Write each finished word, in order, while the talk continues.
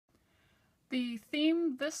The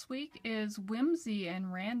theme this week is whimsy and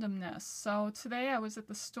randomness. So today I was at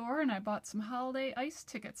the store and I bought some holiday ice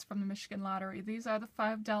tickets from the Michigan Lottery. These are the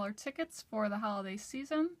 $5 tickets for the holiday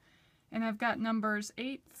season, and I've got numbers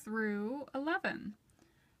 8 through 11.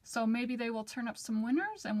 So maybe they will turn up some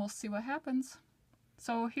winners and we'll see what happens.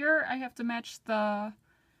 So here I have to match the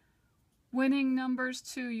winning numbers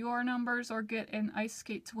to your numbers or get an ice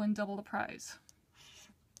skate to win double the prize.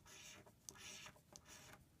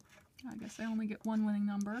 I guess I only get one winning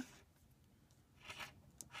number.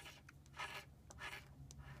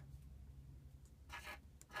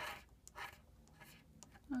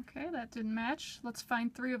 Okay, that didn't match. Let's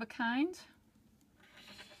find 3 of a kind.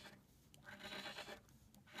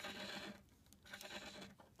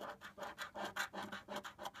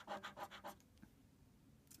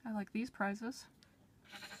 I like these prizes.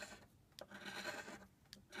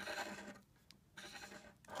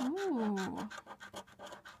 Ooh.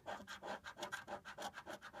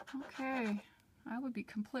 Okay, I would be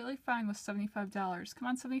completely fine with $75. Come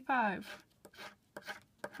on, 75.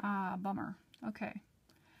 Ah, bummer. Okay.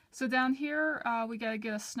 So down here, we gotta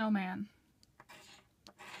get a snowman.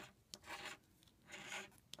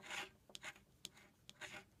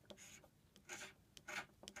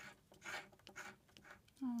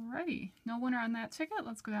 Alrighty, no winner on that ticket.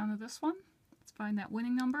 Let's go down to this one. Let's find that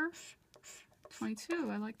winning number. 22.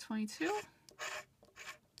 I like 22.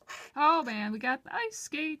 Oh man, we got the ice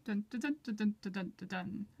skate. Dun, dun, dun, dun, dun, dun, dun,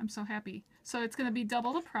 dun. I'm so happy. So it's going to be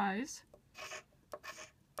double the prize.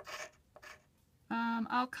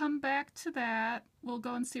 I'll come back to that. We'll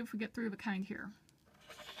go and see if we get 3 of a kind here.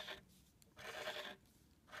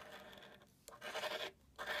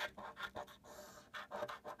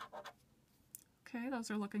 Okay,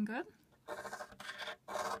 those are looking good.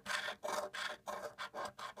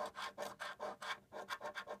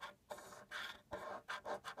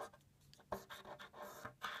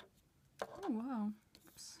 Oh, wow.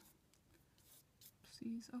 Oops.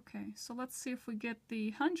 Oopsies. Okay, so let's see if we get the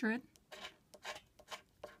 100.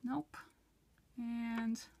 Nope.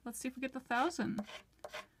 And let's see if we get the 1,000.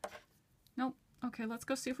 Nope. Okay, let's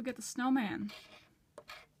go see if we get the snowman.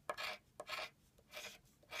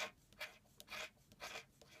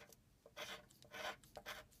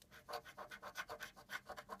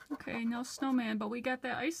 Okay, no snowman, but we got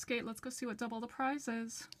that ice skate. Let's go see what double the prize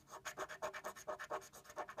is.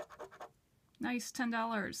 Nice,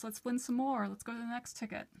 $10. Let's win some more. Let's go to the next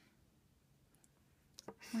ticket.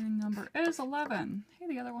 Winning number is 11. Hey,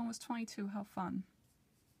 the other one was 22. How fun.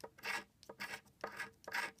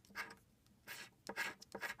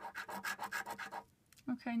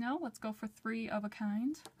 Okay, now let's go for 3 of a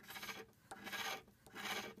kind.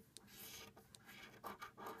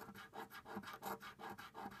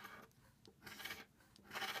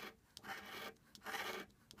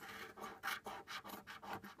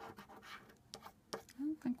 I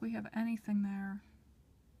don't think we have anything there.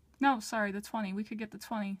 No, sorry, the 20. We could get the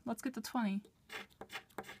 20. Let's get the 20.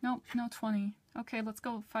 Nope, no 20. Okay, let's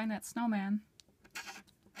go find that snowman.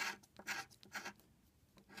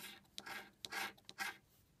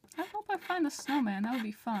 I hope I find the snowman. That would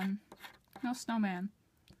be fun. No snowman.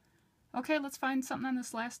 Okay, let's find something on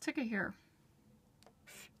this last ticket here.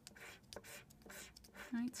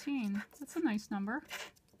 19. That's a nice number.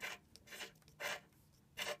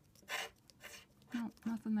 Nope,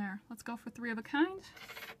 nothing there. Let's go for 3 of a kind.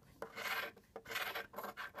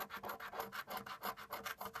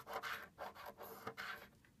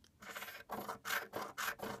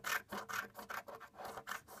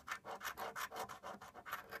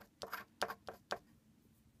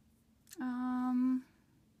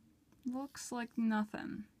 Looks like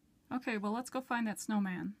nothing. Okay, well, let's go find that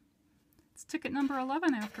snowman. It's ticket number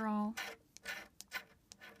 11 after all.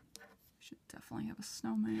 Should definitely have a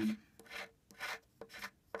snowman.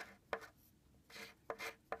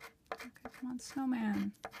 Okay, come on,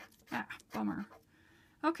 snowman. Ah, bummer.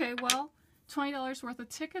 Okay, well, $20 worth of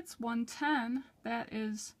tickets, won 10. That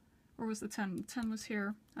is, where was the 10? 10 was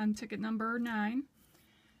here on ticket number 9.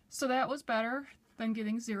 So that was better than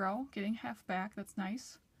getting 0, getting half back. That's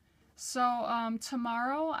nice. So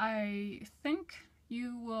tomorrow I think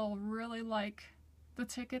you will really like the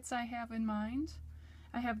tickets I have in mind.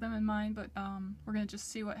 I have them in mind, but we're going to just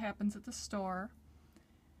see what happens at the store.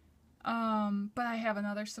 But I have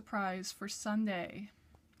another surprise for Sunday,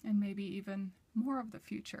 and maybe even more of the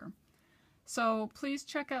future. So please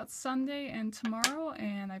check out Sunday and tomorrow,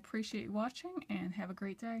 and I appreciate you watching, and have a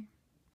great day.